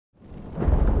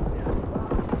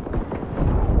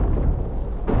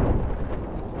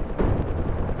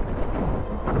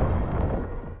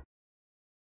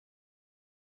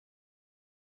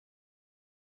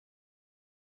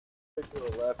To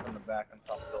the left and the back on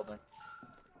top of the building.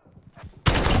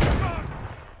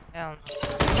 Hell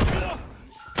no.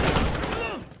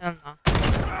 Hell no.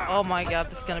 Oh my god,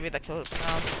 this is gonna be the kill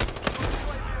round.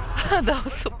 That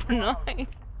was super nice.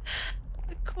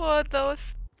 The quad, that was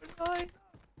super nice.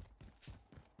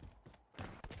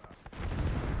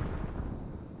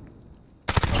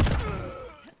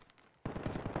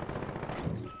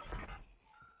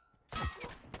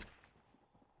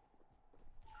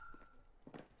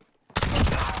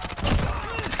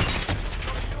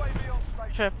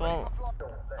 Triple.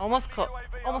 Almost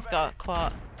got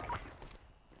quad.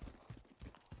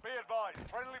 Be advised,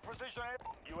 friendly precision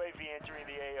UAV entering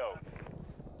the AO.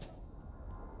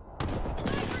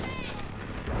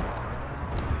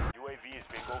 UAV is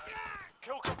bingo.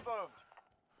 Kill confirmed.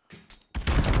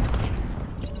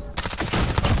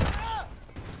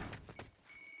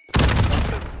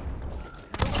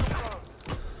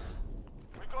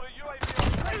 We've got a UAV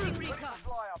on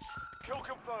fly up. Kill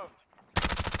confirmed.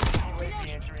 UAV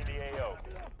entering the AO.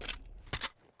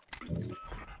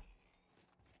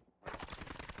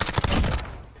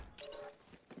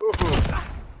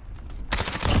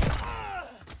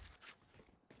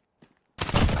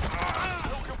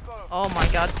 Oh my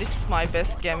god, this is my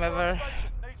best game ever.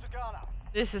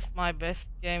 This is my best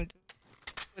game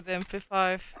with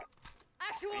MP5.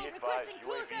 Actual requesting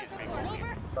close air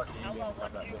support,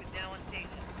 over.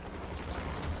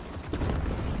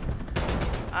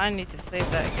 I need to save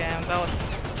that game, that was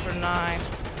super nice.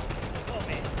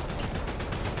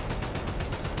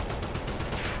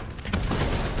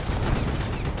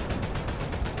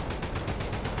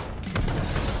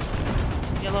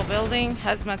 Yellow building,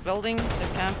 hazmat building, the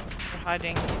camp, they're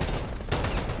hiding.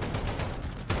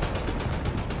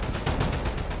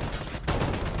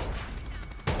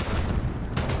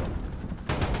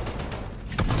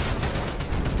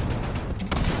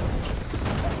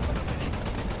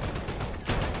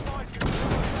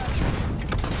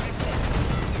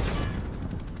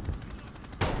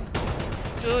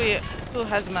 Two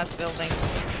hazmat buildings.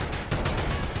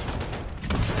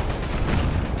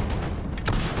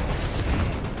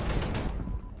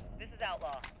 This is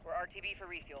Outlaw. We're RTB for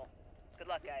refuel. Good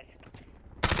luck, guys.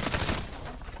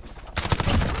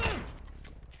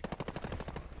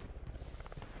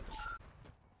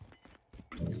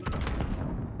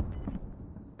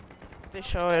 They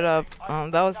show it up.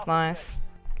 That was nice.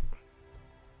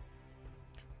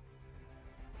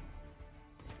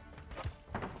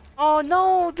 Oh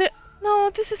no,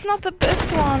 no, this is not the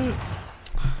best one.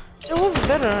 It was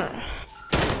better.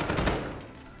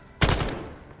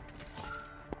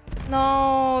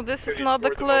 No, this is not the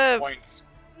clip.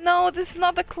 No, this is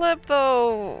not the clip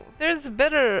though. There's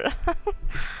better.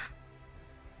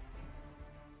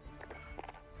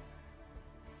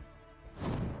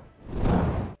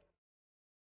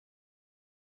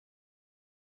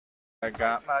 I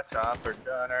got my chopper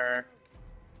gunner.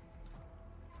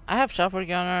 I have chopper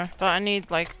gunner, but I need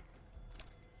like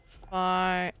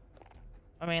 4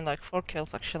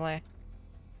 kills actually.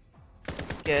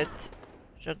 Get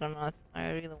Juggernaut. I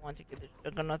really want to get the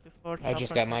Juggernaut before I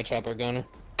just got my chopper gunner.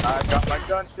 I got my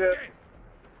gunship.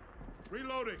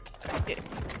 Reloading. Okay.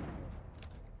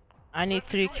 I need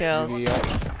 3 kills.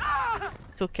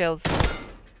 2 kills.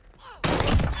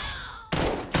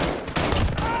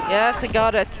 Yes, I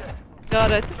got it.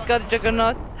 Got it. Got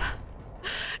Juggernaut.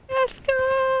 Let's go.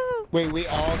 Wait, we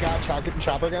all got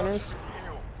chopper gunners?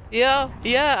 Yeah,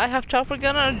 I have chopper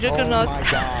gunner and Juggernaut. Oh my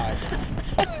god.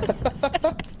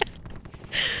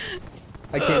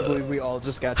 I can't believe we all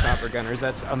just got chopper gunners.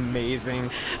 That's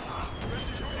amazing.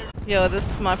 Yo, this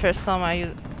is my first time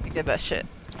I get that shit.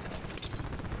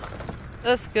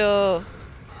 Let's go.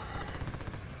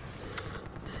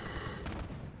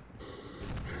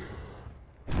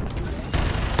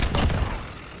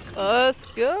 Let's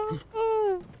go.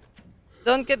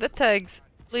 Don't get the tags.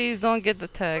 Please don't get the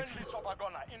tags.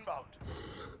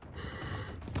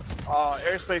 Oh,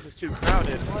 airspace is too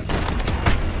crowded.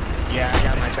 Yeah, I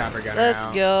got my chopper gunner Let's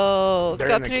now. go.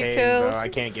 They're in the caves though, I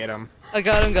can't get them. I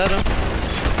got him,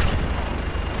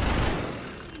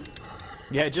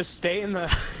 Yeah, just stay in the...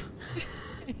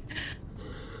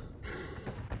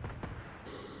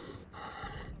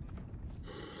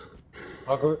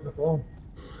 I'll go with the phone.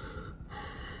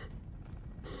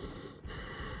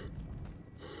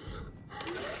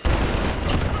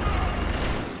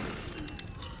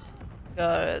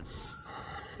 Got it.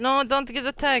 No, don't get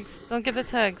the tags. Don't get the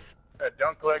tags.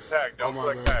 Don't collect tag. Don't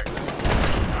collect tag.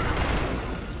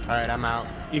 Alright, I'm out.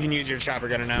 You can use your chopper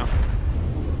gunner now.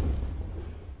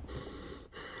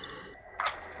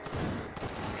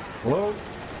 Hello?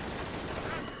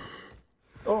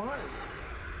 Oh, hi.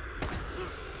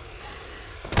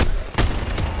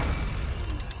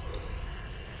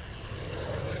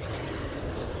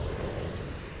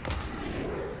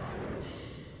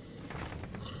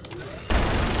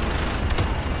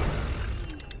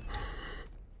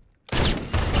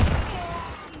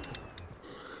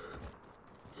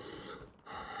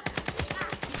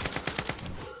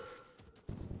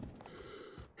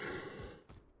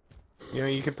 You know,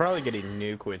 you could probably get a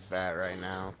nuke with that right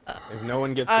now. If no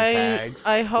one gets the tags,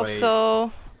 I hope like,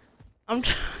 so. I'm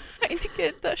trying to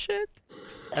get that shit.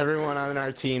 everyone on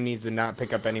our team needs to not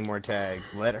pick up any more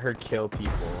tags. Let her kill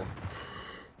people.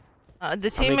 The How many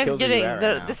team is kills are you getting at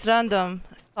right now? this random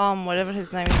Tom, whatever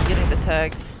his name is, getting the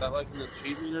tags. Is that like an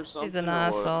achievement or something? He's an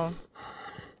or what? asshole.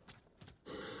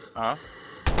 Huh?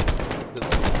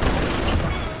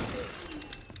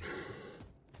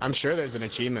 I'm sure there's an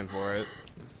achievement for it.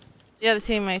 Yeah, the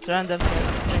teammate random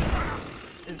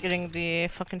is getting the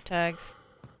fucking tags.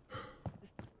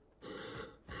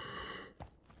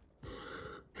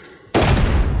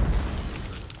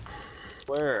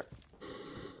 Where?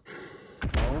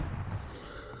 No?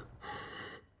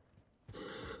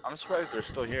 I'm surprised they're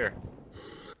still here.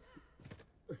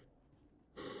 I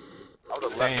would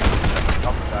have Same. left.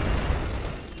 Up with that.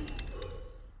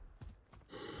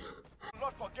 Do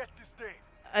not forget this day.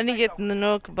 I didn't get the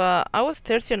nuke, but I was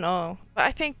 13-0. But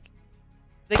I think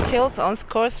the kills on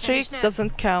score streak Finish now.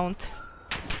 doesn't count.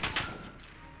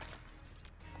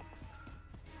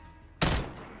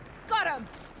 Got him!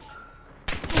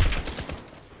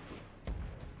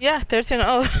 Yeah,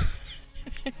 13-0.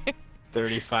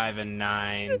 35 and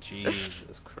 9.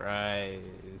 Jesus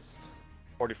Christ.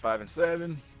 45 and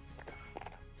 7.